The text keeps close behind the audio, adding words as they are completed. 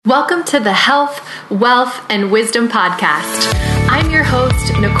Welcome to the Health, Wealth, and Wisdom Podcast. I'm your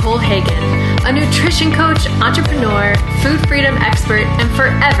host, Nicole Hagan, a nutrition coach, entrepreneur, food freedom expert, and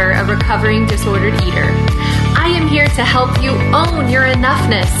forever a recovering disordered eater. I am here to help you own your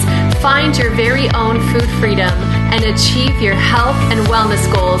enoughness, find your very own food freedom, and achieve your health and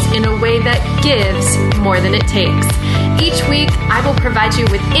wellness goals in a way that gives more than it takes. Each week, I will provide you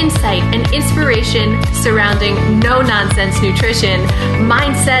with insight and inspiration surrounding no-nonsense nutrition,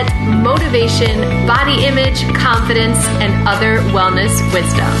 mindset, motivation, body image, confidence, and other wellness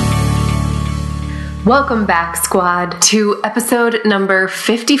wisdom. Welcome back, squad, to episode number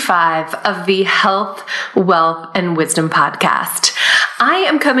 55 of the Health, Wealth, and Wisdom Podcast. I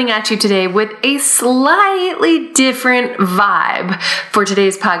am coming at you today with a slightly different vibe for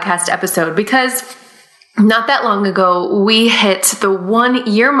today's podcast episode because not that long ago, we hit the 1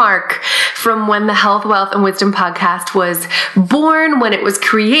 year mark from when the Health, Wealth, and Wisdom podcast was born, when it was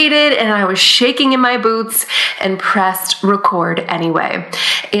created, and I was shaking in my boots and pressed record anyway.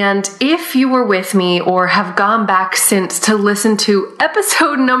 And if you were with me or have gone back since to listen to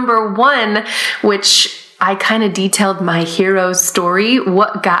episode number 1, which I kind of detailed my hero's story,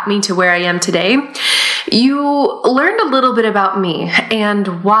 what got me to where I am today, you learned a little bit about me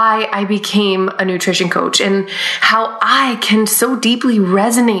and why I became a nutrition coach and how I can so deeply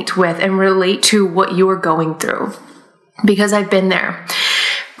resonate with and relate to what you're going through, because I've been there.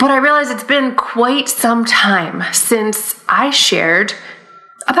 But I realize it's been quite some time since I shared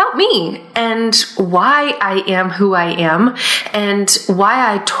about me and why I am who I am and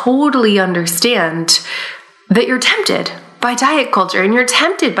why I totally understand that you're tempted by diet culture and you're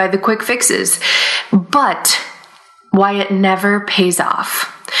tempted by the quick fixes, but why it never pays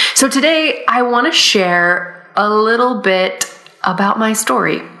off. So today I want to share a little bit about my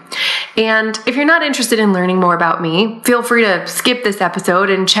story. And if you're not interested in learning more about me, feel free to skip this episode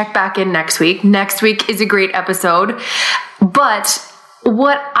and check back in next week. Next week is a great episode. But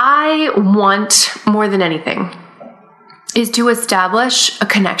what I want more than anything is to establish a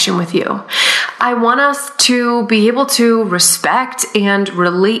connection with you. I want us to be able to respect and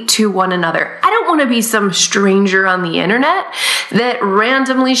relate to one another. I don't want to be some stranger on the internet that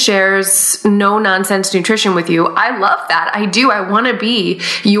randomly shares no-nonsense nutrition with you. I love that. I do. I want to be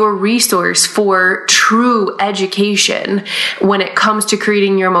your resource for true education when it comes to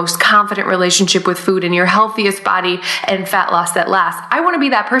creating your most confident relationship with food and your healthiest body and fat loss that lasts. I want to be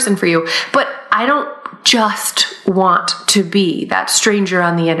that person for you, but I don't just want to be that stranger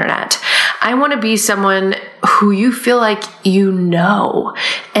on the internet. I want to be someone who you feel like you know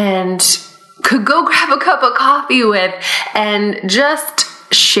and could go grab a cup of coffee with and just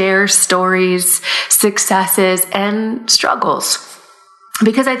share stories, successes, and struggles.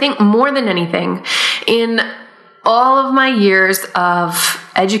 Because I think more than anything, in all of my years of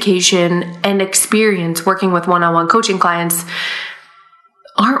education and experience working with one-on-one coaching clients,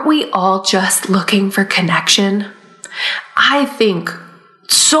 aren't we all just looking for connection? I think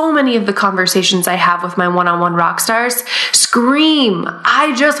so many of the conversations I have with my one-on-one rock stars scream,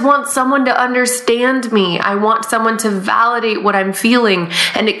 I just want someone to understand me. I want someone to validate what I'm feeling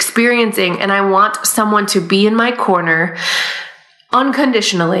and experiencing, and I want someone to be in my corner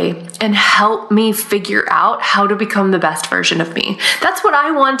unconditionally and help me figure out how to become the best version of me. That's what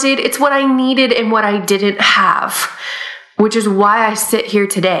I wanted. It's what I needed and what I didn't have, which is why I sit here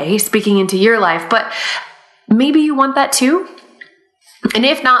today speaking into your life. But maybe you want that too. And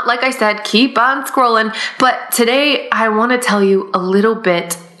if not, like I said, keep on scrolling. But today I want to tell you a little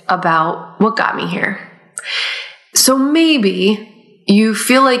bit about what got me here. So maybe you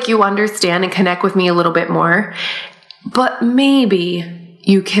feel like you understand and connect with me a little bit more, but maybe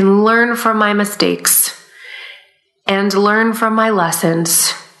you can learn from my mistakes and learn from my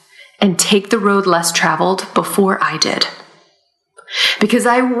lessons and take the road less traveled before I did. Because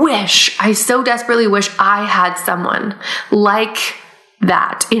I so desperately wish I had someone like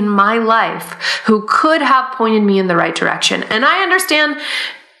that in my life who could have pointed me in the right direction. And I understand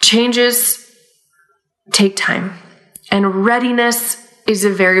changes take time, and readiness is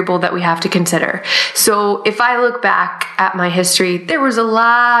a variable that we have to consider. So if I look back at my history, there was a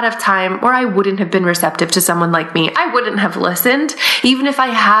lot of time where I wouldn't have been receptive to someone like me. I wouldn't have listened. Even if I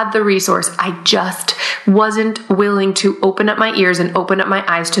had the resource, I just wasn't willing to open up my ears and open up my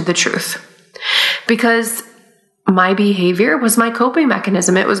eyes to the truth. Because my behavior was my coping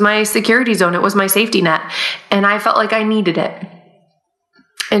mechanism. It was my security zone. It was my safety net. And I felt like I needed it.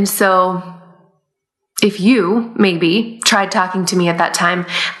 And so if you maybe tried talking to me at that time,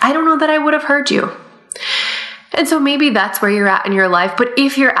 I don't know that I would have heard you. And so maybe that's where you're at in your life. But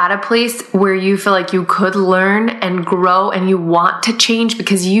if you're at a place where you feel like you could learn and grow and you want to change,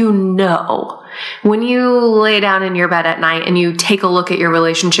 because you know, when you lay down in your bed at night and you take a look at your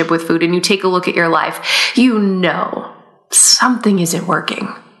relationship with food and you take a look at your life, you know something isn't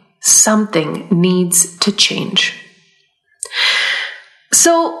working. Something needs to change.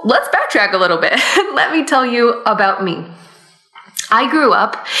 So let's backtrack a little bit. Let me tell you about me. I grew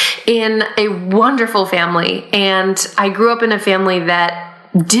up in a wonderful family, and I grew up in a family that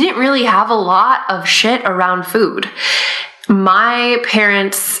didn't really have a lot of shit around food. My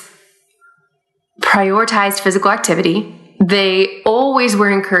parents prioritized physical activity. They always were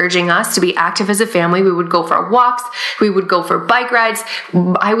encouraging us to be active as a family. We would go for walks. We would go for bike rides.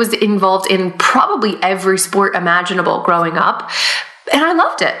 I was involved in probably every sport imaginable growing up, and I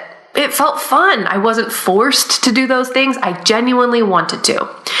loved it. It felt fun. I wasn't forced to do those things. I genuinely wanted to.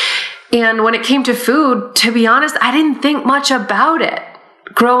 And when it came to food, to be honest, I didn't think much about it.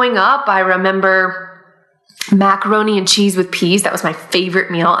 Growing up, I remember macaroni and cheese with peas. That was my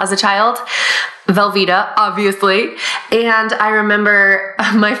favorite meal as a child. Velveeta, obviously. And I remember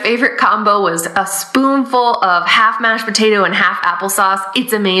my favorite combo was a spoonful of half mashed potato and half applesauce.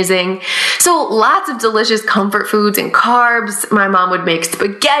 It's amazing. So lots of delicious comfort foods and carbs. My mom would make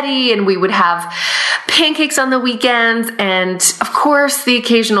spaghetti, and we would have pancakes on the weekends, and of course the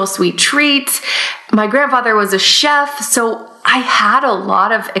occasional sweet treat. My grandfather was a chef, so I had a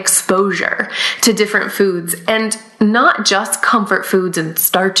lot of exposure to different foods, and not just comfort foods and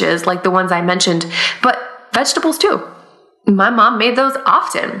starches like the ones I mentioned, but vegetables too. My mom made those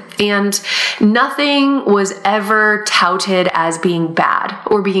often, and nothing was ever touted as being bad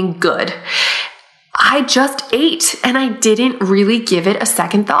or being good. I just ate, and I didn't really give it a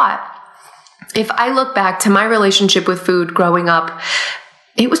second thought. If I look back to my relationship with food growing up,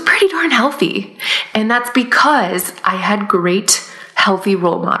 it was pretty darn healthy. And that's because I had great, healthy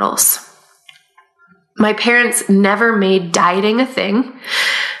role models. My parents never made dieting a thing.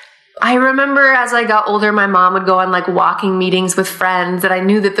 I remember as I got older, my mom would go on like walking meetings with friends, and I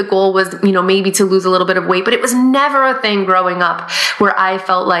knew that the goal was, maybe to lose a little bit of weight, but it was never a thing growing up where I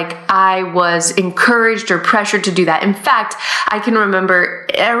felt like I was encouraged or pressured to do that. In fact, I can remember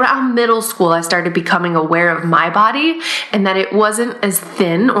around middle school, I started becoming aware of my body and that it wasn't as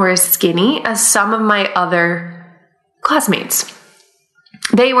thin or as skinny as some of my other classmates.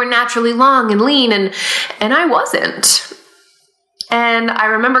 They were naturally long and lean, and I wasn't. And I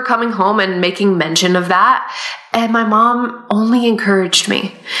remember coming home and making mention of that. And my mom only encouraged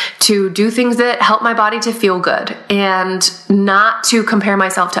me to do things that help my body to feel good and not to compare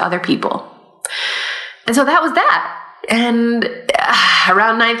myself to other people. And so that was that. And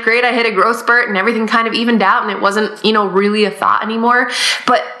around 9th grade, I hit a growth spurt and everything kind of evened out, and it wasn't, really a thought anymore.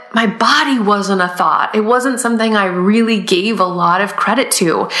 But my body wasn't a thought. It wasn't something I really gave a lot of credit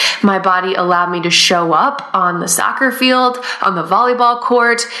to. My body allowed me to show up on the soccer field, on the volleyball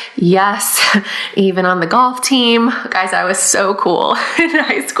court, yes, even on the golf team. Guys, I was so cool in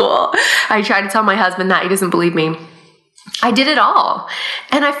high school. I tried to tell my husband that. He doesn't believe me. I did it all,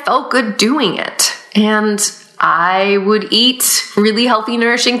 and I felt good doing it. And I would eat really healthy,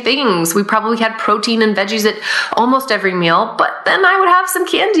 nourishing things. We probably had protein and veggies at almost every meal, but then I would have some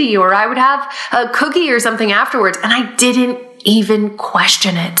candy or I would have a cookie or something afterwards, and I didn't even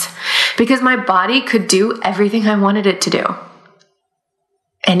question it because my body could do everything I wanted it to do.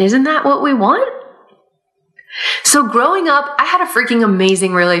 And isn't that what we want? So growing up, I had a freaking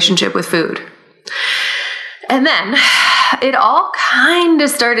amazing relationship with food. And then it all kind of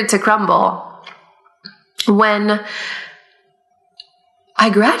started to crumble when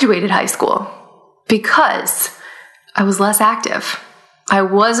I graduated high school because I was less active. I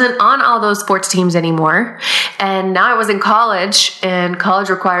wasn't on all those sports teams anymore. And now I was in college, and college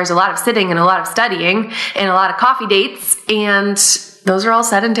requires a lot of sitting and a lot of studying and a lot of coffee dates. And those are all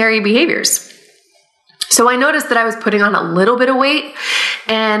sedentary behaviors. So I noticed that I was putting on a little bit of weight,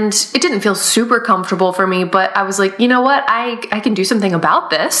 and it didn't feel super comfortable for me, but I was like, you know what? I can do something about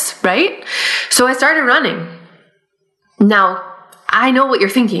this, right? So I started running. Now, I know what you're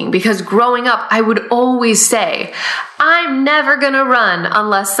thinking, because growing up, I would always say, I'm never going to run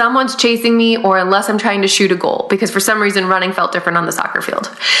unless someone's chasing me or unless I'm trying to shoot a goal, because for some reason running felt different on the soccer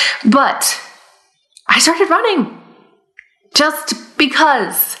field. But I started running just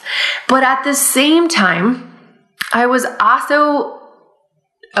because. But at the same time, I was also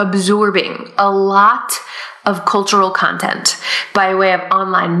absorbing a lot of cultural content by way of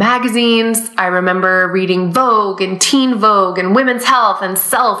online magazines. I remember reading Vogue and Teen Vogue and Women's Health and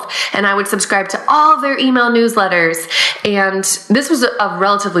Self, and I would subscribe to all of their email newsletters. And this was a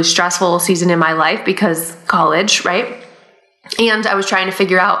relatively stressful season in my life because college, right? And I was trying to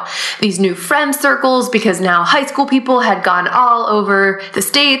figure out these new friend circles because now high school people had gone all over the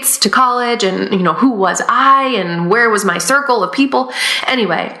States to college, and who was I and where was my circle of people?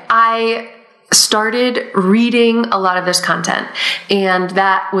 Anyway, I started reading a lot of this content, and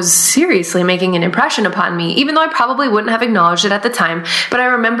that was seriously making an impression upon me, even though I probably wouldn't have acknowledged it at the time. But I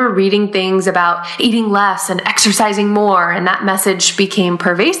remember reading things about eating less and exercising more, and that message became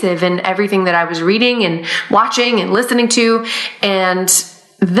pervasive in everything that I was reading and watching and listening to. And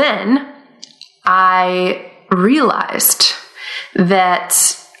then I realized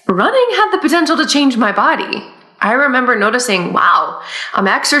that running had the potential to change my body. I remember noticing, wow, I'm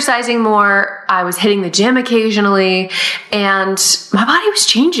exercising more. I was hitting the gym occasionally, and my body was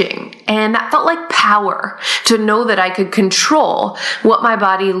changing. And that felt like power to know that I could control what my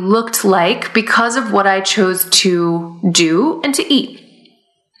body looked like because of what I chose to do and to eat.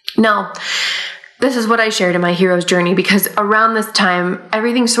 Now, this is what I shared in my hero's journey because around this time,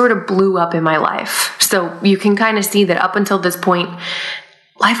 everything sort of blew up in my life. So you can kind of see that up until this point,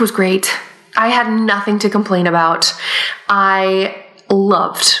 life was great. I had nothing to complain about. I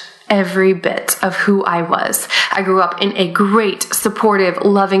loved every bit of who I was. I grew up in a great, supportive,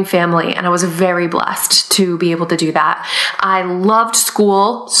 loving family, and I was very blessed to be able to do that. I loved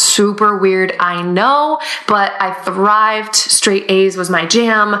school. Super weird, I know, but I thrived. Straight A's was my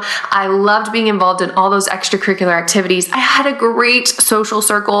jam. I loved being involved in all those extracurricular activities. I had a great social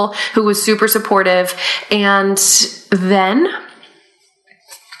circle who was super supportive. And then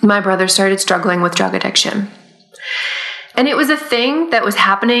my brother started struggling with drug addiction. And it was a thing that was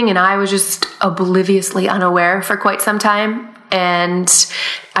happening, and I was just obliviously unaware for quite some time. And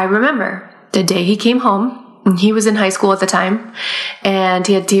I remember the day he came home, and he was in high school at the time, and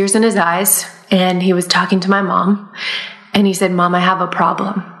he had tears in his eyes, and he was talking to my mom, and he said, "Mom, I have a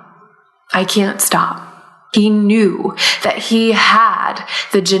problem. I can't stop." He knew that he had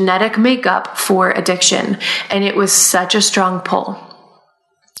the genetic makeup for addiction, and it was such a strong pull.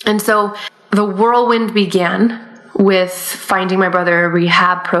 And so the whirlwind began with finding my brother a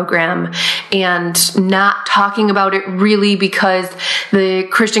rehab program and not talking about it really because the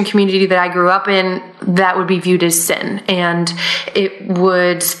Christian community that I grew up in, that would be viewed as sin. And it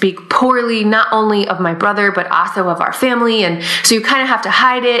would speak poorly not only of my brother, but also of our family. And so you kind of have to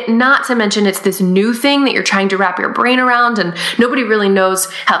hide it, not to mention it's this new thing that you're trying to wrap your brain around and nobody really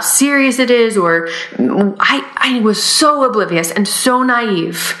knows how serious it is. Or I was so oblivious and so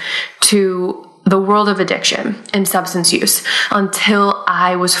naive to the world of addiction and substance use until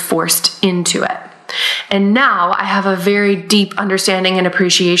I was forced into it. And now I have a very deep understanding and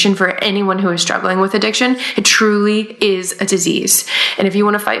appreciation for anyone who is struggling with addiction. It truly is a disease. And if you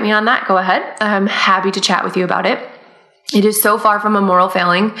want to fight me on that, go ahead. I'm happy to chat with you about it. It is so far from a moral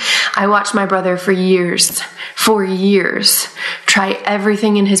failing. I watched my brother for years, try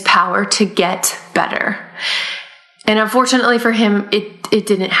everything in his power to get better. And unfortunately for him, it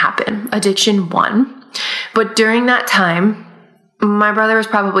didn't happen. Addiction won. But during that time, my brother was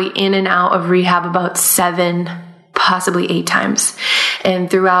probably in and out of rehab about 7, possibly 8 times. And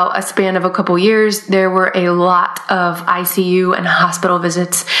throughout a span of a couple years, there were a lot of ICU and hospital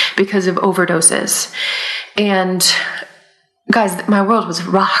visits because of overdoses. And guys, my world was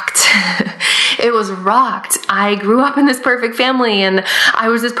rocked. It was rocked. I grew up in this perfect family and I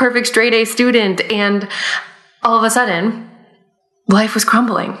was this perfect straight A student, and all of a sudden, life was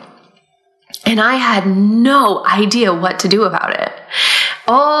crumbling. And I had no idea what to do about it.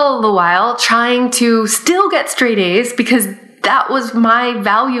 All the while trying to still get straight A's because that was my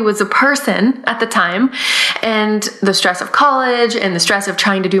value as a person at the time. And the stress of college and the stress of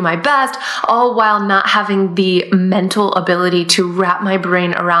trying to do my best, all while not having the mental ability to wrap my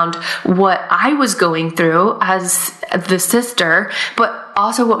brain around what I was going through as the sister, but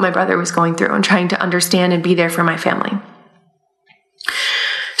also what my brother was going through and trying to understand and be there for my family.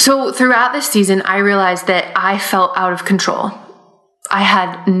 So throughout this season, I realized that I felt out of control. I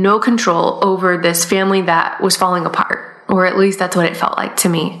had no control over this family that was falling apart, or at least that's what it felt like to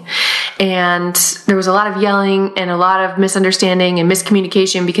me. And there was a lot of yelling and a lot of misunderstanding and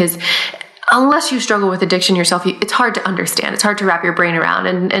miscommunication because unless you struggle with addiction yourself, it's hard to understand. It's hard to wrap your brain around.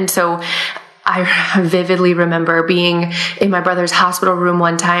 And so I vividly remember being in my brother's hospital room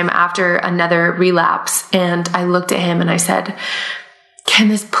one time after another relapse, and I looked at him and I said, "Can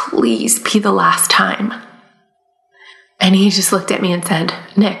this please be the last time?" And he just looked at me and said,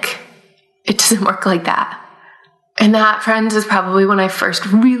 Nick, it doesn't work like that. And that, friends, is probably when I first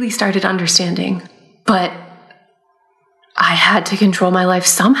really started understanding. But I had to control my life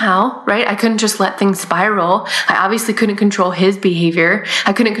somehow, right? I couldn't just let things spiral. I obviously couldn't control his behavior.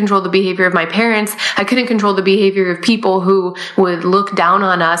 I couldn't control the behavior of my parents. I couldn't control the behavior of people who would look down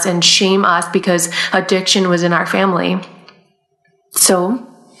on us and shame us because addiction was in our family. So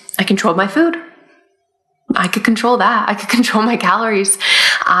I controlled my food. I could control that. I could control my calories.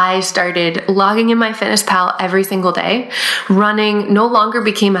 I started logging in MyFitnessPal every single day. Running no longer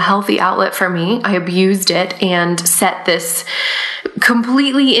became a healthy outlet for me. I abused it and set this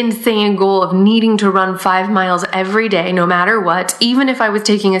completely insane goal of needing to run 5 miles every day, no matter what, even if I was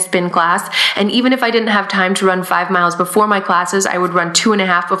taking a spin class. And even if I didn't have time to run 5 miles before my classes, I would run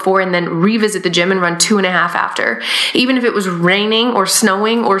 2.5 before and then revisit the gym and run 2.5 after. Even if it was raining or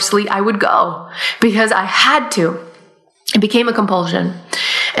snowing or sleet, I would go because I had to. It became a compulsion.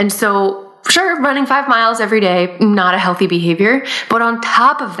 And so, sure, running 5 miles every day, not a healthy behavior. But on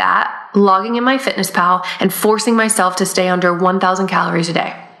top of that, logging in MyFitnessPal and forcing myself to stay under 1,000 calories a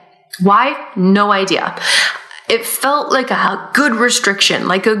day. Why? No idea. It felt like a good restriction,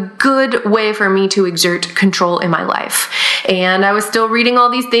 like a good way for me to exert control in my life. And I was still reading all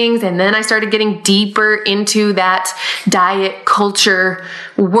these things, and then I started getting deeper into that diet culture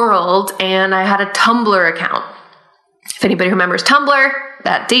world, and I had a Tumblr account. If anybody remembers Tumblr,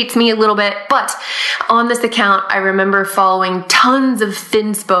 that dates me a little bit, but on this account, I remember following tons of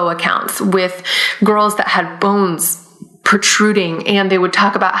Thinspo accounts with girls that had bones protruding, and they would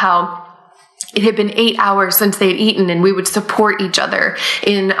talk about how it had been 8 hours since they had eaten, and we would support each other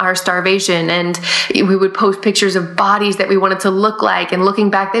in our starvation, and we would post pictures of bodies that we wanted to look like, and looking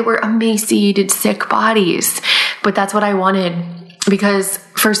back, they were emaciated, sick bodies, but that's what I wanted, because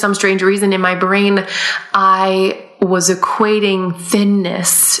for some strange reason in my brain, I was equating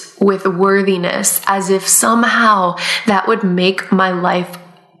thinness with worthiness, as if somehow that would make my life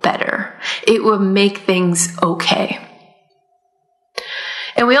better. It would make things okay.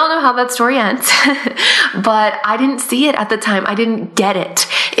 And we all know how that story ends, but I didn't see it at the time. I didn't get it.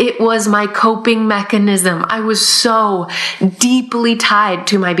 It was my coping mechanism. I was so deeply tied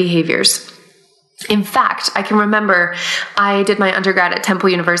to my behaviors. In fact, I can remember I did my undergrad at Temple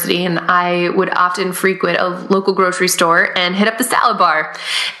University, and I would often frequent a local grocery store and hit up the salad bar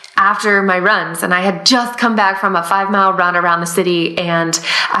after my runs. And I had just come back from a 5-mile run around the city, and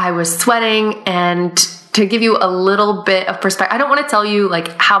I was sweating. And to give you a little bit of perspective, I don't want to tell you like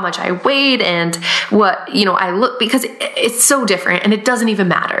how much I weighed and what, I look, because it's so different and it doesn't even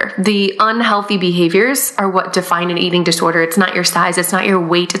matter. The unhealthy behaviors are what define an eating disorder. It's not your size. It's not your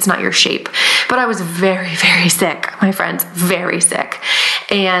weight. It's not your shape. But I was very, very sick, my friends, very sick.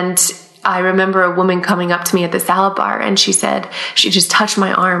 And I remember a woman coming up to me at the salad bar, and she just touched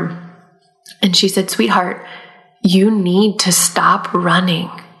my arm, and she said, "Sweetheart, you need to stop running."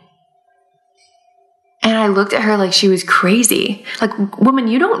 And I looked at her like she was crazy. Like, woman,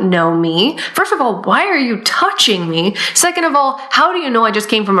 you don't know me. First of all, why are you touching me? Second of all, how do you know I just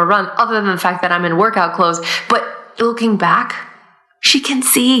came from a run, other than the fact that I'm in workout clothes? But looking back, she can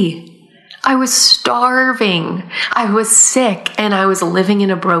see. I was starving. I was sick, and I was living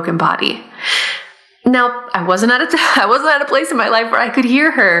in a broken body. Now, I wasn't at a place in my life where I could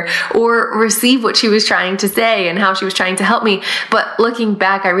hear her or receive what she was trying to say and how she was trying to help me. But looking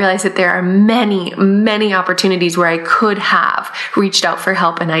back, I realized that there are many, many opportunities where I could have reached out for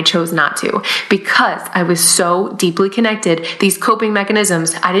help, and I chose not to because I was so deeply connected. These coping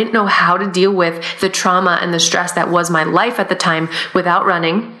mechanisms, I didn't know how to deal with the trauma and the stress that was my life at the time without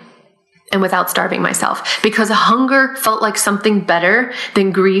running and without starving myself, because hunger felt like something better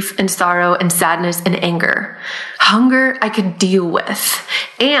than grief and sorrow and sadness and anger. Hunger I could deal with,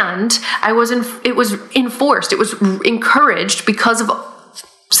 and it was enforced, it was encouraged because of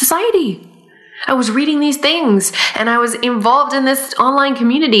society. I was reading these things, and I was involved in this online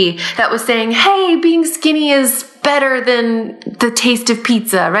community that was saying, hey, being skinny is better than the taste of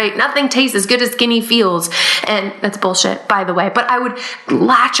pizza, right? Nothing tastes as good as skinny feels. And that's bullshit, by the way. But I would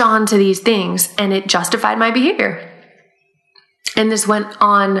latch on to these things, and it justified my behavior. And this went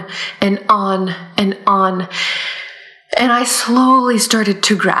on and on and on. And I slowly started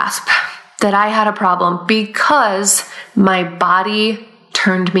to grasp that I had a problem because my body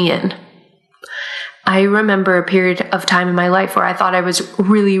turned me in. I remember a period of time in my life where I thought I was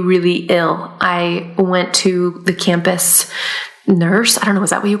really, really ill. I went to the campus nurse, I don't know, is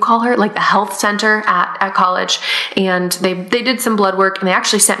that what you call her? Like the health center at college. And they did some blood work, and they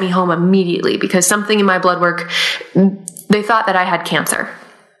actually sent me home immediately because something in my blood work, they thought that I had cancer.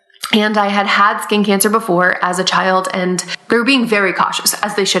 And I had had skin cancer before as a child, and they were being very cautious,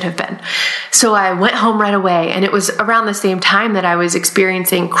 as they should have been. So I went home right away, and it was around the same time that I was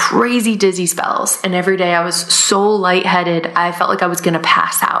experiencing crazy dizzy spells. And every day I was so lightheaded, I felt like I was going to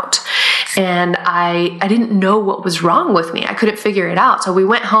pass out. And I didn't know what was wrong with me. I couldn't figure it out. So we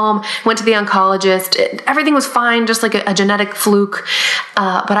went home, went to the oncologist. Everything was fine, just like a genetic fluke.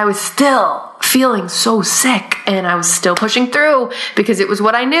 But I was still feeling so sick, and I was still pushing through because it was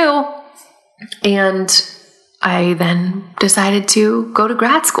what I knew. And I then decided to go to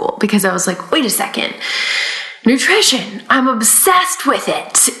grad school because I was like, wait a second, nutrition, I'm obsessed with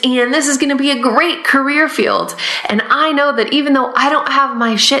it, and this is going to be a great career field. And I know that even though I don't have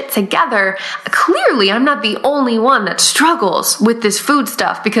my shit together, clearly I'm not the only one that struggles with this food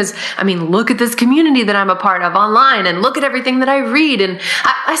stuff, because I mean, look at this community that I'm a part of online, and look at everything that I read, and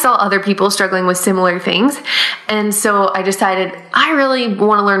I saw other people struggling with similar things. And so I decided I really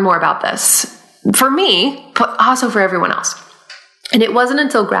want to learn more about this for me, but also for everyone else. And it wasn't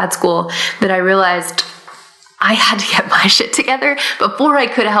until grad school that I realized I had to get my shit together before I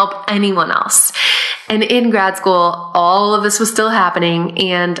could help anyone else. And in grad school, all of this was still happening.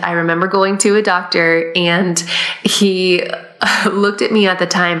 And I remember going to a doctor, and he looked at me at the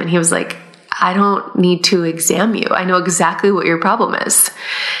time and he was like, I don't need to examine you. I know exactly what your problem is.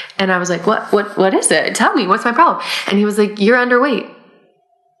 And I was like, what is it? Tell me, what's my problem? And he was like, you're underweight.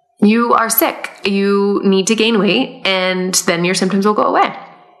 You are sick. You need to gain weight, and then your symptoms will go away.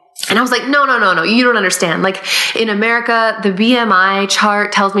 And I was like, no, you don't understand. Like, in America, the BMI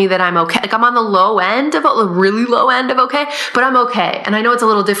chart tells me that I'm okay. Like, I'm on the low end of the really low end of okay, but I'm okay. And I know it's a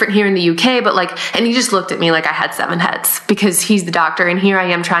little different here in the UK, but like, and he just looked at me like I had 7 heads because he's the doctor, and here I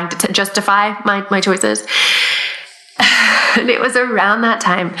am trying to justify my choices. And it was around that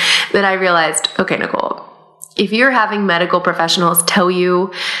time that I realized, okay, Nicole, if you're having medical professionals tell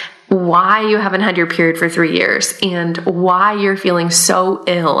you why you haven't had your period for 3 years and why you're feeling so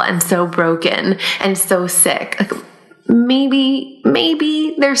ill and so broken and so sick, like,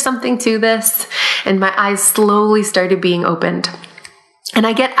 maybe there's something to this. And my eyes slowly started being opened. And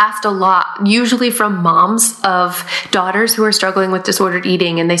I get asked a lot, usually from moms of daughters who are struggling with disordered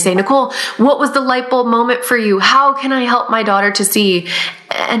eating. And they say, Nicole, what was the light bulb moment for you? How can I help my daughter to see?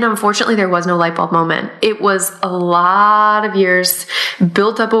 And unfortunately, there was no light bulb moment. It was a lot of years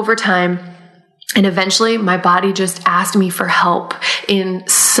built up over time. And eventually my body just asked me for help in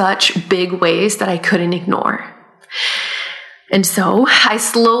such big ways that I couldn't ignore. And so I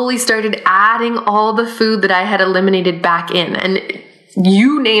slowly started adding all the food that I had eliminated back in. And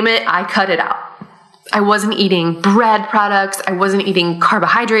you name it, I cut it out. I wasn't eating bread products. I wasn't eating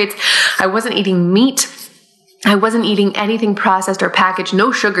carbohydrates. I wasn't eating meat. I wasn't eating anything processed or packaged.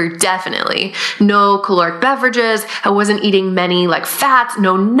 No sugar, definitely. No caloric beverages. I wasn't eating many like fats,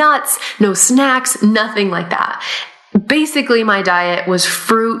 no nuts, no snacks, nothing like that. Basically, my diet was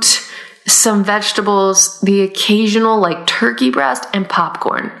fruit, some vegetables, the occasional like turkey breast, and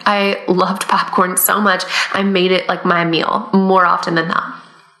popcorn. I loved popcorn so much, I made it like my meal more often than not.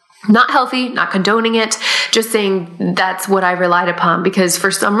 Not healthy, not condoning it, just saying that's what I relied upon because for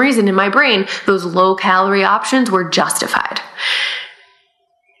some reason in my brain, those low calorie options were justified.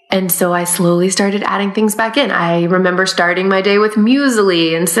 And so I slowly started adding things back in. I remember starting my day with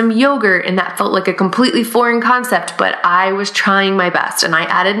muesli and some yogurt, and that felt like a completely foreign concept, but I was trying my best, and I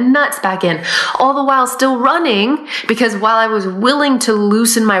added nuts back in, all the while still running, because while I was willing to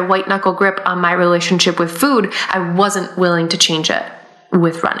loosen my white knuckle grip on my relationship with food, I wasn't willing to change it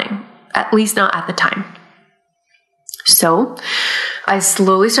with running, at least not at the time. So I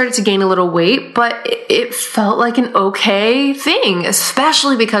slowly started to gain a little weight, but it felt like an okay thing,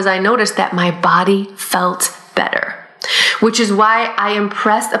 especially because I noticed that my body felt better, which is why I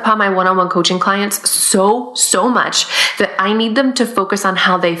impressed upon my one-on-one coaching clients so much that I need them to focus on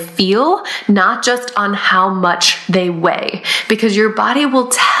how they feel, not just on how much they weigh, because your body will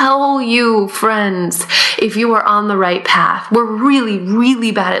tell you, friends, if you are on the right path. We're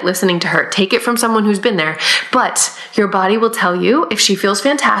really bad at listening to her. Take it from someone who's been there, but your body will tell you if she feels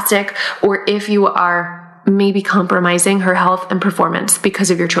fantastic or if you are maybe compromising her health and performance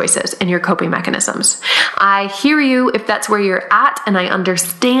because of your choices and your coping mechanisms. I hear you if that's where you're at, and I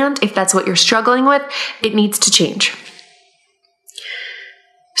understand if that's what you're struggling with. It needs to change.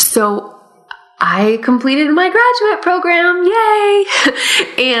 So I completed my graduate program,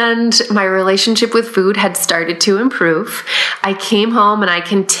 yay! And my relationship with food had started to improve. I came home and I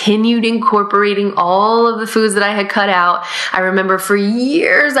continued incorporating all of the foods that I had cut out. I remember for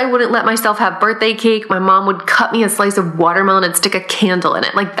years I wouldn't let myself have birthday cake. My mom would cut me a slice of watermelon and stick a candle in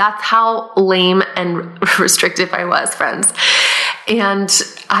it. Like, that's how lame and restrictive I was, friends. And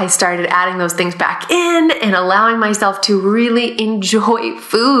I started adding those things back in and allowing myself to really enjoy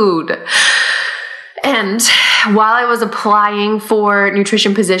food. And while I was applying for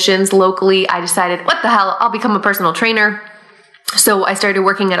nutrition positions locally, I decided, what the hell, I'll become a personal trainer. So I started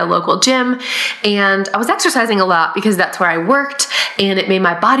working at a local gym, and I was exercising a lot because that's where I worked, and it made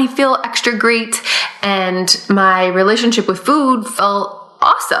my body feel extra great, and my relationship with food felt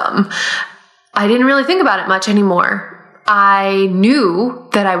awesome. I didn't really think about it much anymore. I knew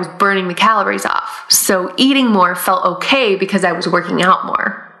that I was burning the calories off, so eating more felt okay because I was working out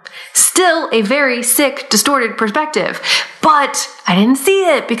more. Still a very sick, distorted perspective, but I didn't see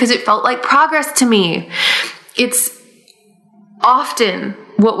it because it felt like progress to me. It's often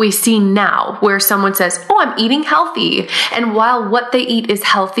what we see now where someone says, oh, I'm eating healthy. And while what they eat is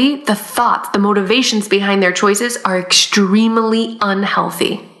healthy, the thoughts, the motivations behind their choices are extremely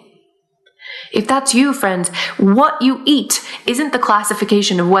unhealthy. If that's you, friends, what you eat isn't the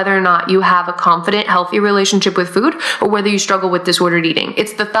classification of whether or not you have a confident, healthy relationship with food or whether you struggle with disordered eating.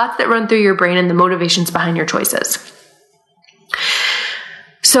 It's the thoughts that run through your brain and the motivations behind your choices.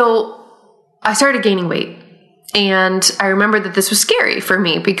 So I started gaining weight. And I remember that this was scary for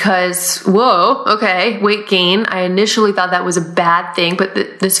me because, whoa, okay, weight gain. I initially thought that was a bad thing, but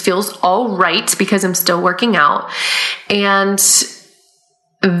this feels all right because I'm still working out. And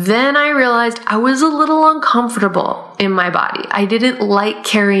then I realized I was a little uncomfortable in my body. I didn't like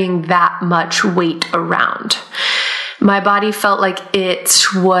carrying that much weight around. My body felt like it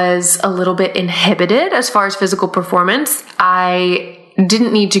was a little bit inhibited as far as physical performance. I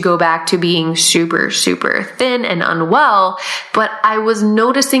didn't need to go back to being super, super thin and unwell, but I was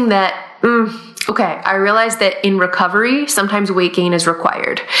noticing that, I realized that in recovery, sometimes weight gain is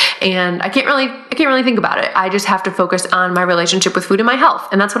required. And I can't really think about it. I just have to focus on my relationship with food and my health.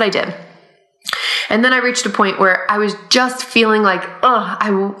 And that's what I did. And then I reached a point where I was just feeling like,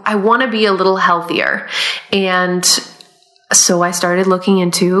 I want to be a little healthier. And so I started looking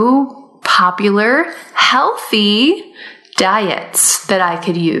into popular, healthy diets that I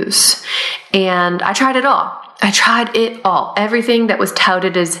could use. And I tried it all. Everything that was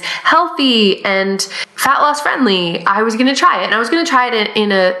touted as healthy and fat loss friendly, I was going to try it. And I was going to try it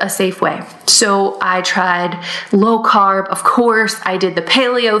in a safe way. So I tried low carb. Of course, I did the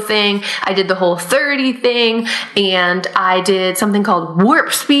paleo thing. I did the Whole30 thing. And I did something called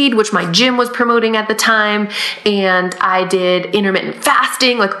Warp Speed, which my gym was promoting at the time. And I did intermittent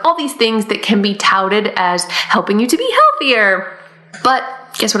fasting, like all these things that can be touted as helping you to be healthier. But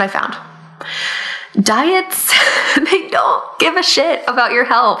guess what I found? Diets, they don't give a shit about your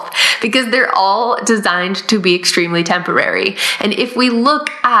health because they're all designed to be extremely temporary. And if we look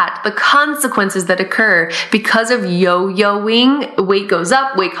at the consequences that occur because of yo-yoing, weight goes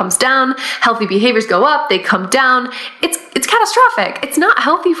up, weight comes down, healthy behaviors go up, they come down, it's catastrophic. It's not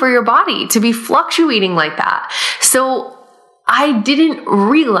healthy for your body to be fluctuating like that. So I didn't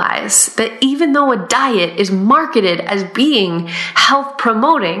realize that even though a diet is marketed as being health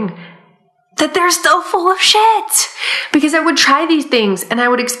promoting, that they're still full of shit. Because I would try these things and I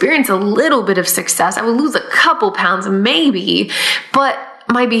would experience a little bit of success. I would lose a couple pounds maybe, but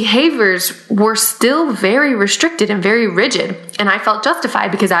my behaviors were still very restricted and very rigid. And I felt justified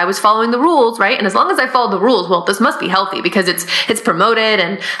because I was following the rules, right? And as long as I followed the rules, well, this must be healthy because it's promoted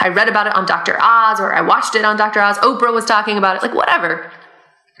and I read about it on Dr. Oz or I watched it on Dr. Oz. Oprah was talking about it, like whatever.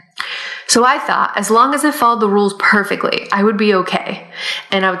 So I thought as long as I followed the rules perfectly, I would be okay.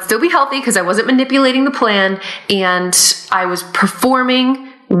 And I would still be healthy because I wasn't manipulating the plan and I was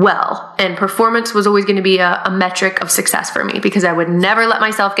performing well. And performance was always going to be a metric of success for me because I would never let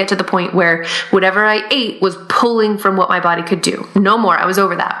myself get to the point where whatever I ate was pulling from what my body could do. No more. I was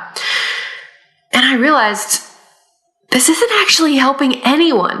over that. And I realized this isn't actually helping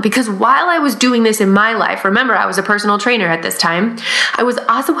anyone because while I was doing this in my life, remember I was a personal trainer at this time, I was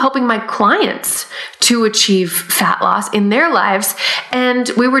also helping my clients to achieve fat loss in their lives.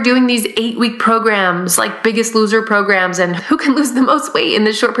 And we were doing these 8-week programs like Biggest Loser programs and who can lose the most weight in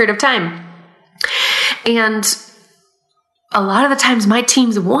this short period of time. And a lot of the times my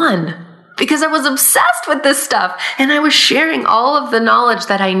teams won because I was obsessed with this stuff and I was sharing all of the knowledge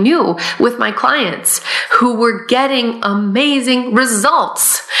that I knew with my clients who were getting amazing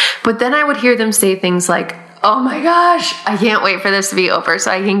results. But then I would hear them say things like, oh my gosh, I can't wait for this to be over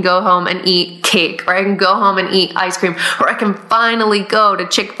so I can go home and eat cake or I can go home and eat ice cream or I can finally go to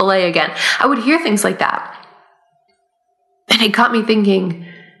Chick-fil-A again. I would hear things like that. And it got me thinking,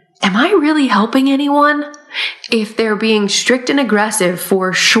 am I really helping anyone? If they're being strict and aggressive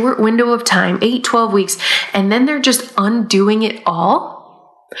for a short window of time, 8-12 weeks, and then they're just undoing it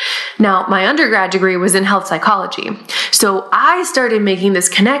all? Now, my undergrad degree was in health psychology. So I started making this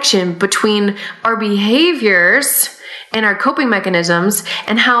connection between our behaviors and our coping mechanisms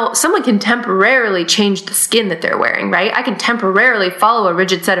and how someone can temporarily change the skin that they're wearing, right? I can temporarily follow a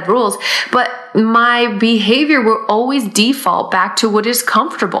rigid set of rules, but my behavior will always default back to what is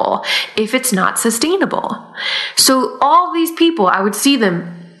comfortable if it's not sustainable. So all these people, I would see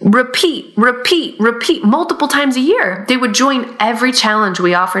them repeat multiple times a year. They would join every challenge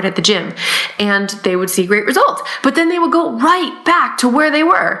we offered at the gym and they would see great results, but then they would go right back to where they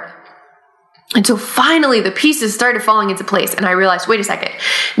were. And so finally the pieces started falling into place and I realized, wait a second,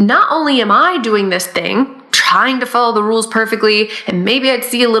 not only am I doing this thing, trying to follow the rules perfectly, and maybe I'd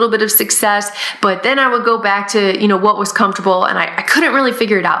see a little bit of success, but then I would go back to, what was comfortable and I couldn't really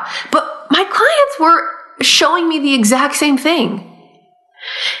figure it out. But my clients were showing me the exact same thing.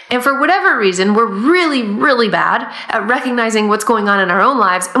 And for whatever reason, we're really, really bad at recognizing what's going on in our own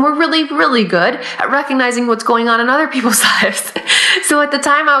lives, and we're really, really good at recognizing what's going on in other people's lives. So at the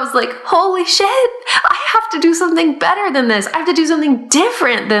time I was like, holy shit, I have to do something better than this. I have to do something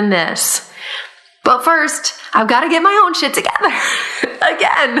different than this. But first, I've got to get my own shit together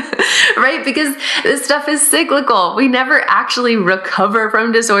again, right? Because this stuff is cyclical. We never actually recover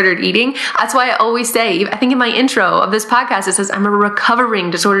from disordered eating. That's why I always say, I think in my intro of this podcast, it says I'm a recovering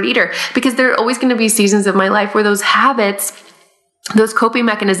disordered eater, because there are always going to be seasons of my life where those habits, those coping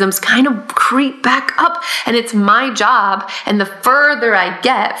mechanisms kind of creep back up, and it's my job. And the further I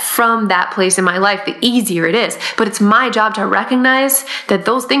get from that place in my life, the easier it is. But it's my job to recognize that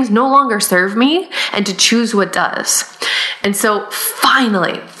those things no longer serve me and to choose what does. And so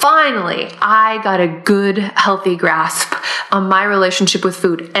finally, I got a good, healthy grasp on my relationship with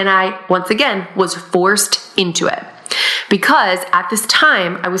food. And I, once again, was forced into it. Because at this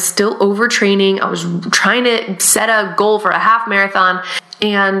time, I was still overtraining. I was trying to set a goal for a half marathon,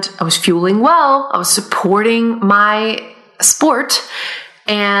 and I was fueling well. I was supporting my sport,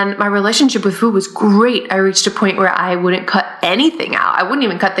 and my relationship with food was great. I reached a point where I wouldn't cut anything out. I wouldn't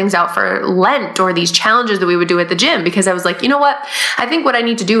even cut things out for Lent or these challenges that we would do at the gym, because I was like, you know what? I think what I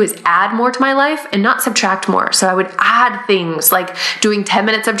need to do is add more to my life and not subtract more. So I would add things like doing 10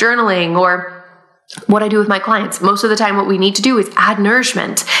 minutes of journaling, or what I do with my clients. Most of the time, what we need to do is add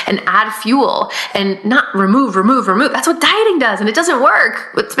nourishment and add fuel and not remove. That's what dieting does, and it doesn't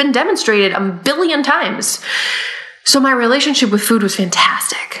work. It's been demonstrated a billion times. So my relationship with food was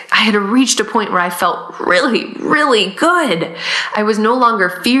fantastic. I had reached a point where I felt really, really good. I was no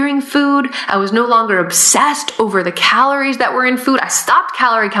longer fearing food. I was no longer obsessed over the calories that were in food. I stopped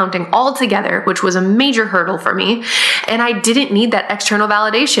calorie counting altogether, which was a major hurdle for me. And I didn't need that external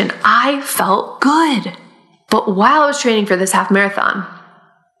validation. I felt good. But while I was training for this half marathon,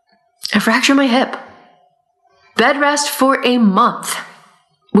 I fractured my hip. Bed rest for a month,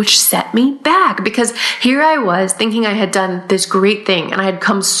 which set me back, because here I was thinking I had done this great thing and I had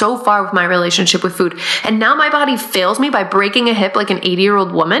come so far with my relationship with food. And now my body fails me by breaking a hip like an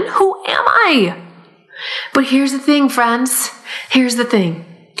 80-year-old woman. Who am I? But here's the thing, friends. Here's the thing.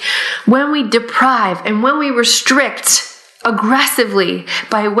 When we deprive and when we restrict aggressively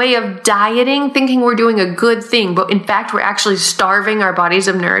by way of dieting, thinking we're doing a good thing, but in fact, we're actually starving our bodies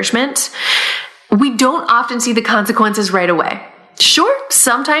of nourishment, we don't often see the consequences right away. Sure,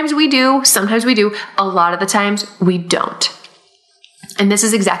 sometimes we do. A lot of the times we don't. And this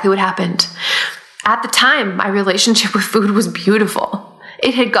is exactly what happened. At the time, my relationship with food was beautiful.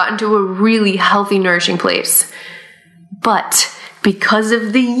 It had gotten to a really healthy, nourishing place. But because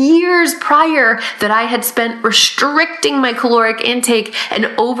of the years prior that I had spent restricting my caloric intake and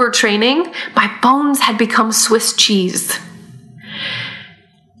overtraining, my bones had become Swiss cheese.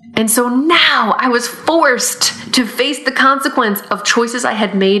 And so now I was forced to face the consequence of choices I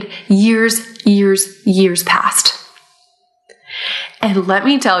had made years past. And let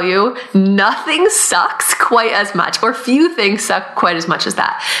me tell you, nothing sucks quite as much, or few things suck quite as much as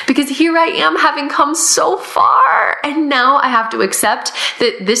that. Because here I am, having come so far, and now I have to accept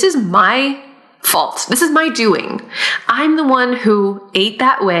that this is my fault. This is my doing. I'm the one who ate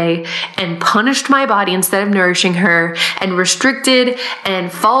that way and punished my body instead of nourishing her, and restricted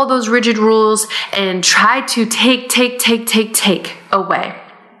and followed those rigid rules and tried to take away.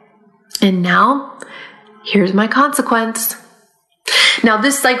 And now, here's my consequence. Now,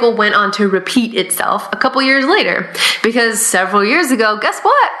 this cycle went on to repeat itself a couple years later, because several years ago, guess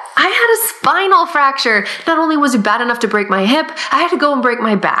what? I had a spinal fracture. Not only was it bad enough to break my hip, I had to go and break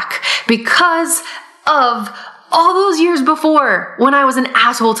my back because of all those years before when I was an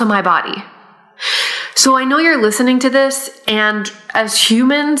asshole to my body. So I know you're listening to this, and as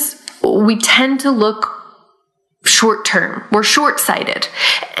humans, we tend to look short term. We're short-sighted.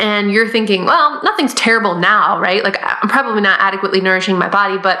 And you're thinking, well, nothing's terrible now, right? Like, I'm probably not adequately nourishing my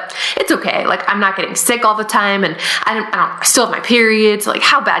body, but it's okay. Like, I'm not getting sick all the time, and I still have my periods. Like,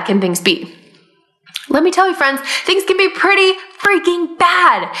 how bad can things be? Let me tell you, friends, things can be pretty freaking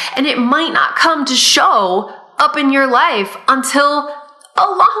bad. And it might not come to show up in your life until a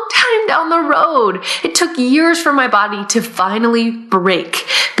long time down the road. It took years for my body to finally break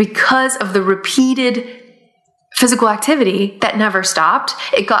because of the repeated physical activity that never stopped.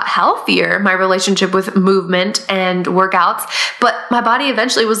 It got healthier, my relationship with movement and workouts, but my body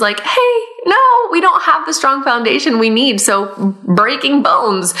eventually was like, hey, no, we don't have the strong foundation we need. So breaking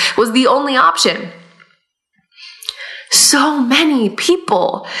bones was the only option. So many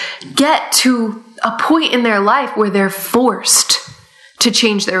people get to a point in their life where they're forced to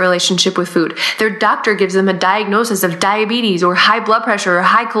change their relationship with food. Their doctor gives them a diagnosis of diabetes or high blood pressure or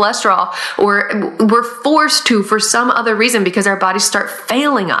high cholesterol, or we're forced to for some other reason because our bodies start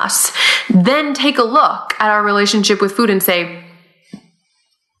failing us. Then take a look at our relationship with food and say,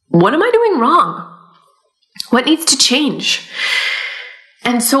 what am I doing wrong? What needs to change?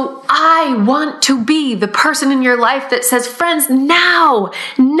 And so I want to be the person in your life that says, friends, now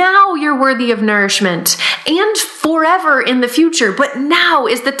you're worthy of nourishment and forever in the future. But now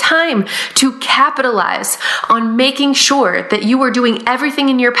is the time to capitalize on making sure that you are doing everything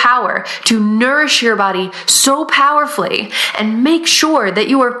in your power to nourish your body so powerfully and make sure that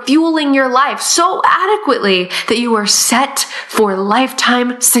you are fueling your life so adequately that you are set for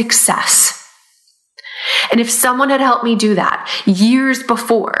lifetime success. And if someone had helped me do that years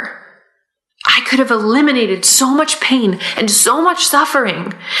before, I could have eliminated so much pain and so much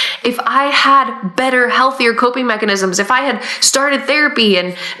suffering. If I had better, healthier coping mechanisms, if I had started therapy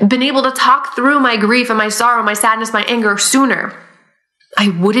and been able to talk through my grief and my sorrow, my sadness, my anger sooner, I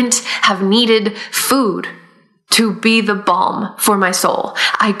wouldn't have needed food to be the balm for my soul.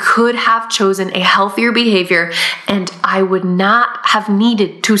 I could have chosen a healthier behavior, and I would not have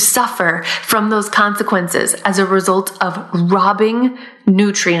needed to suffer from those consequences as a result of robbing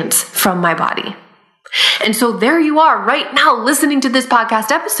nutrients from my body. And so there you are right now listening to this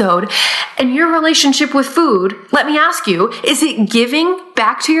podcast episode, and your relationship with food, let me ask you, is it giving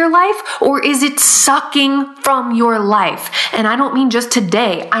back to your life or is it sucking from your life? And I don't mean just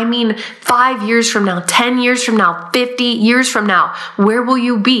today. I mean 5 years from now, 10 years from now, 50 years from now. Where will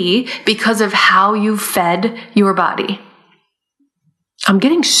you be because of how you fed your body? I'm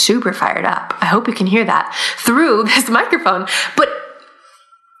getting super fired up. I hope you can hear that through this microphone. But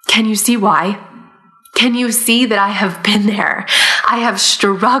can you see why? Can you see that I have been there? I have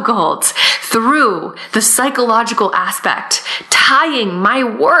struggled through the psychological aspect, tying my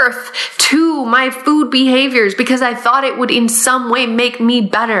worth to my food behaviors because I thought it would in some way make me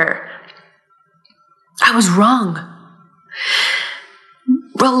better. I was wrong.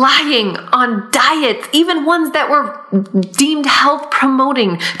 Relying on diets, even ones that were deemed health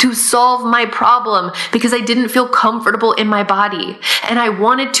promoting, to solve my problem because I didn't feel comfortable in my body and I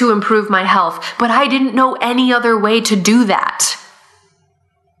wanted to improve my health, but I didn't know any other way to do that.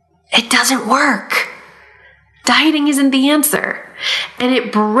 It doesn't work. Dieting isn't the answer. And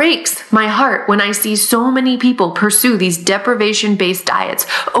it breaks my heart when I see so many people pursue these deprivation-based diets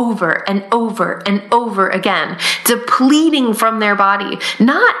over and over and over again, depleting from their body,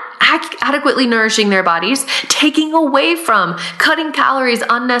 not adequately nourishing their bodies, taking away from, cutting calories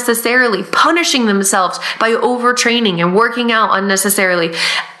unnecessarily, punishing themselves by overtraining and working out unnecessarily.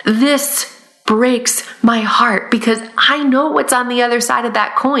 This breaks my heart because I know what's on the other side of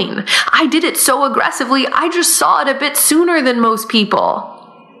that coin. I did it so aggressively, I just saw it a bit sooner than most people.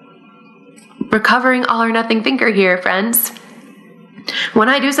 Recovering all or nothing thinker here, friends. When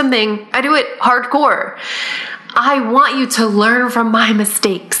I do something, I do it hardcore. I want you to learn from my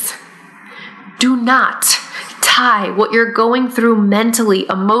mistakes. Do not tie what you're going through mentally,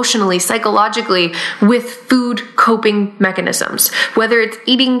 emotionally, psychologically with food coping mechanisms. Whether it's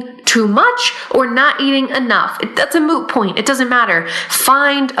eating too much or not eating enough, that's a moot point. It doesn't matter.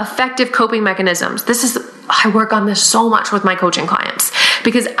 Find effective coping mechanisms. I work on this so much with my coaching clients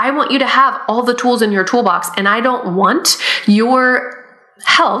because I want you to have all the tools in your toolbox, and I don't want your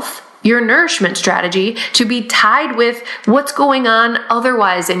health, your nourishment strategy to be tied with what's going on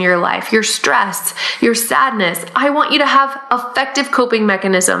otherwise in your life, your stress, your sadness. I want you to have effective coping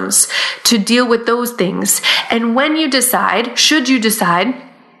mechanisms to deal with those things. And when you decide, should you decide,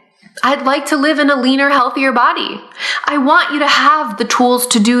 I'd like to live in a leaner, healthier body, I want you to have the tools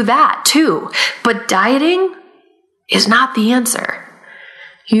to do that too. But dieting is not the answer.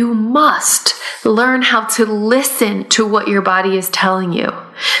 You must learn how to listen to what your body is telling you.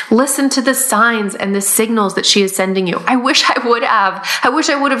 Listen to the signs and the signals that she is sending you. I wish I would have. I wish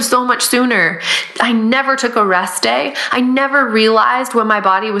I would have so much sooner. I never took a rest day. I never realized when my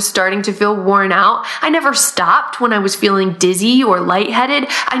body was starting to feel worn out. I never stopped when I was feeling dizzy or lightheaded.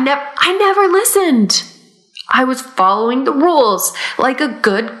 I never listened. I was following the rules like a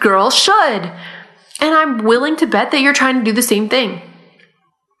good girl should. And I'm willing to bet that you're trying to do the same thing.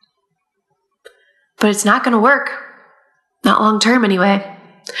 But it's not going to work. Not long term anyway.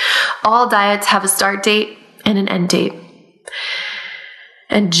 All diets have a start date and an end date.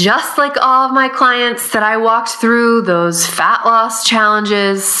 And just like all of my clients that I walked through those fat loss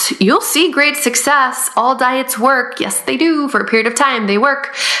challenges, you'll see great success. All diets work. Yes, they do. For a period of time, they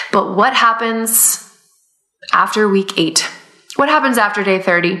work. But what happens after week 8? What happens after day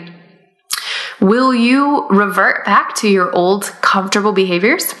 30? Will you revert back to your old comfortable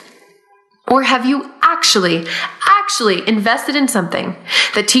behaviors? Or have you actually invested in something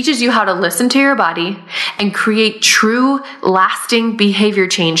that teaches you how to listen to your body and create true, lasting behavior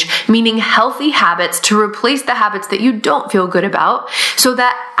change, meaning healthy habits to replace the habits that you don't feel good about, so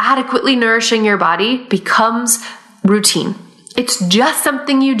that adequately nourishing your body becomes routine? It's just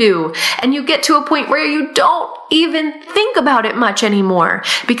something you do, and you get to a point where you don't even think about it much anymore,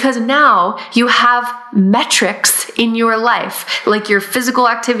 because now you have metrics in your life, like your physical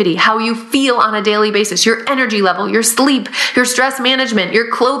activity, how you feel on a daily basis, your energy level, your sleep, your stress management,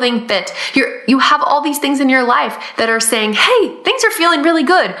 your clothing fit. You have all these things in your life that are saying, hey, things are feeling really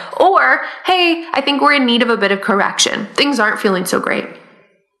good, or hey, I think we're in need of a bit of correction. Things aren't feeling so great.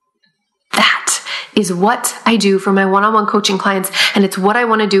 That is what I do for my one-on-one coaching clients, and it's what I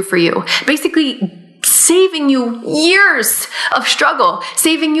want to do for you. Basically, saving you years of struggle,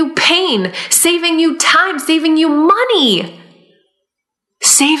 saving you pain, saving you time, saving you money,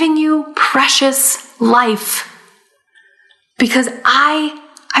 saving you precious life. Because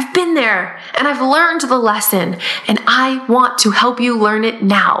I've been there and I've learned the lesson, and I want to help you learn it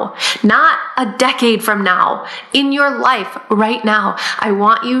now, not a decade from now, in your life right now. I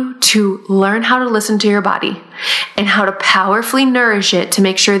want you to learn how to listen to your body and how to powerfully nourish it to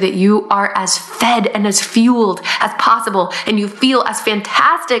make sure that you are as fed and as fueled as possible and you feel as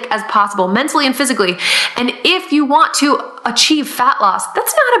fantastic as possible mentally and physically. And if you want to achieve fat loss,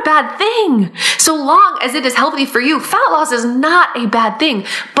 that's not a bad thing. So long as it is healthy for you, fat loss is not a bad thing.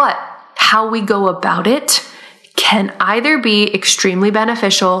 But how we go about it can either be extremely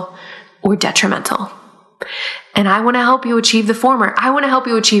beneficial or detrimental. And I want to help you achieve the former. I want to help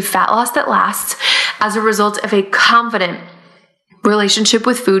you achieve fat loss that lasts as a result of a confident relationship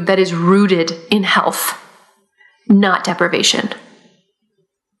with food that is rooted in health, not deprivation.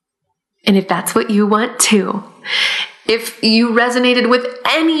 And if that's what you want too, if you resonated with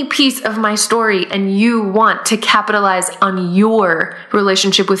any piece of my story and you want to capitalize on your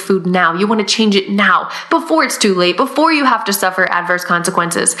relationship with food now, you want to change it now, before it's too late, before you have to suffer adverse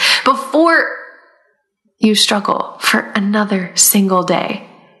consequences, before you struggle for another single day,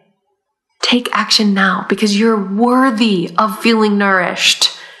 take action now, because you're worthy of feeling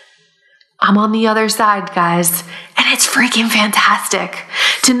nourished. I'm on the other side, guys, and it's freaking fantastic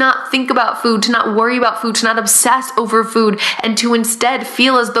to not think about food, to not worry about food, to not obsess over food, and to instead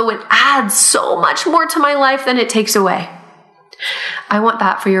feel as though it adds so much more to my life than it takes away. I want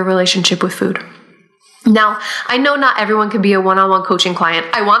that for your relationship with food. Now, I know not everyone can be a one-on-one coaching client.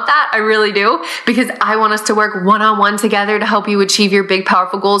 I want that, I really do, because I want us to work one-on-one together to help you achieve your big,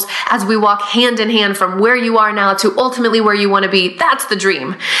 powerful goals as we walk hand in hand from where you are now to ultimately where you want to be. That's the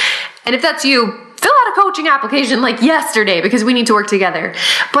dream. And if that's you, fill out a coaching application like yesterday, because we need to work together.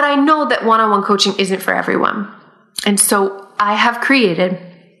 But I know that one-on-one coaching isn't for everyone. And so I have created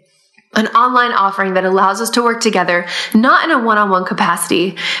an online offering that allows us to work together, not in a one-on-one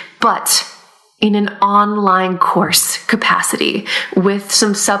capacity, but in an online course capacity with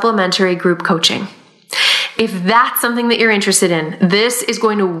some supplementary group coaching. If that's something that you're interested in, this is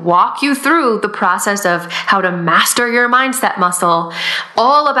going to walk you through the process of how to master your mindset muscle,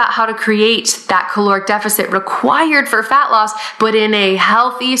 all about how to create that caloric deficit required for fat loss, but in a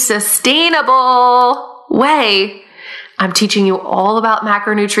healthy, sustainable way. I'm teaching you all about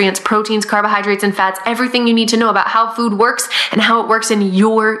macronutrients, proteins, carbohydrates, and fats, everything you need to know about how food works and how it works in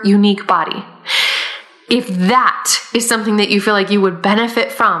your unique body. If that is something that you feel like you would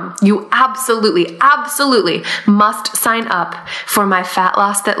benefit from, you absolutely must sign up for my Fat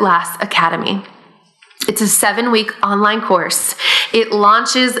Loss That Lasts Academy. It's a 7-week online course. It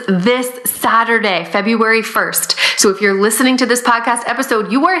launches this Saturday, February 1st. So if you're listening to this podcast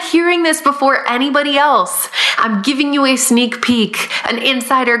episode, you are hearing this before anybody else. I'm giving you a sneak peek, an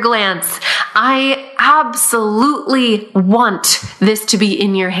insider glance. I absolutely want this to be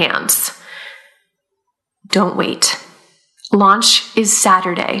in your hands. Don't wait. Launch is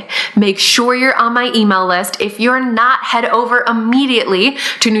Saturday. Make sure you're on my email list. If you're not, head over immediately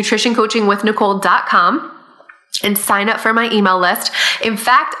to nutritioncoachingwithnicole.com and sign up for my email list. In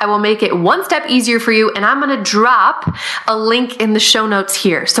fact, I will make it one step easier for you, and I'm going to drop a link in the show notes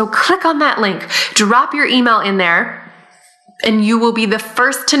here. So click on that link, drop your email in there, and you will be the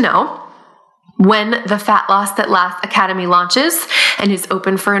first to know when the Fat Loss That Lasts Academy launches and is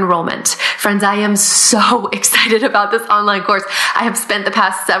open for enrollment. Friends, I am so excited about this online course. I have spent the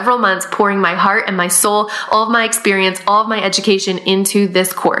past several months pouring my heart and my soul, all of my experience, all of my education into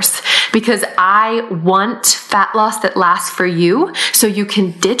this course because I want fat loss that lasts for you so you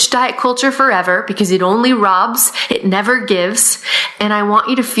can ditch diet culture forever because it only robs, it never gives, and I want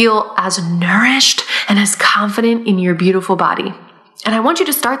you to feel as nourished and as confident in your beautiful body. And I want you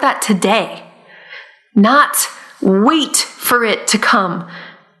to start that today. Not wait for it to come.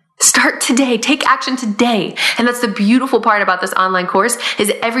 Start today. Take action today. And that's the beautiful part about this online course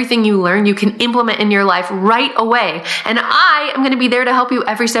is everything you learn, you can implement in your life right away. And I am going to be there to help you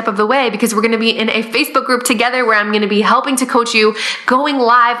every step of the way because we're going to be in a Facebook group together where I'm going to be helping to coach you, going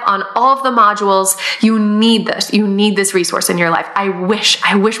live on all of the modules. You need this. You need this resource in your life. I wish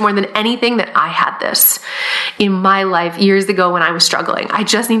more than anything that I had this in my life years ago when I was struggling. I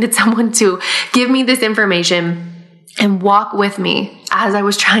just needed someone to give me this information and walk with me as I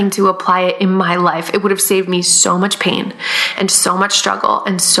was trying to apply it in my life. It would have saved me so much pain and so much struggle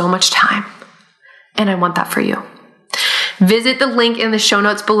and so much time. And I want that for you. Visit the link in the show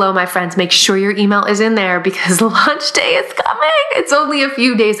notes below, my friends. Make sure your email is in there because launch day is coming. It's only a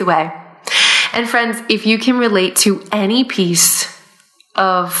few days away. And friends, if you can relate to any piece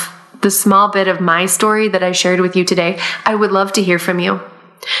of the small bit of my story that I shared with you today, I would love to hear from you.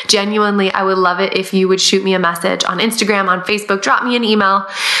 Genuinely, I would love it if you would shoot me a message on Instagram, on Facebook, drop me an email.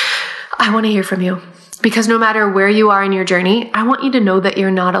 I want to hear from you because no matter where you are in your journey, I want you to know that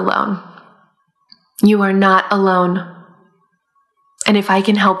you're not alone. You are not alone. And if I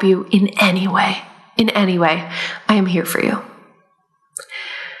can help you in any way, I am here for you.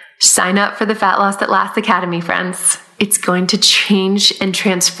 Sign up for the Fat Loss That Lasts Academy, friends. It's going to change and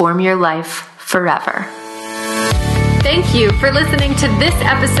transform your life forever. Thank you for listening to this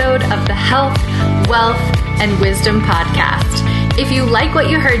episode of the Health, Wealth, and Wisdom Podcast. If you like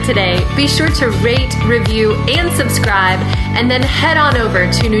what you heard today, be sure to rate, review, and subscribe, and then head on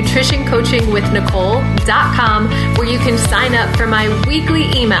over to nutritioncoachingwithnicole.com where you can sign up for my weekly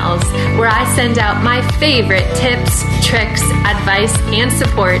emails where I send out my favorite tips, tricks, advice, and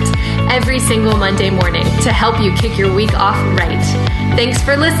support every single Monday morning to help you kick your week off right. Thanks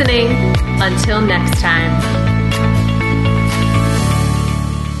for listening. Until next time.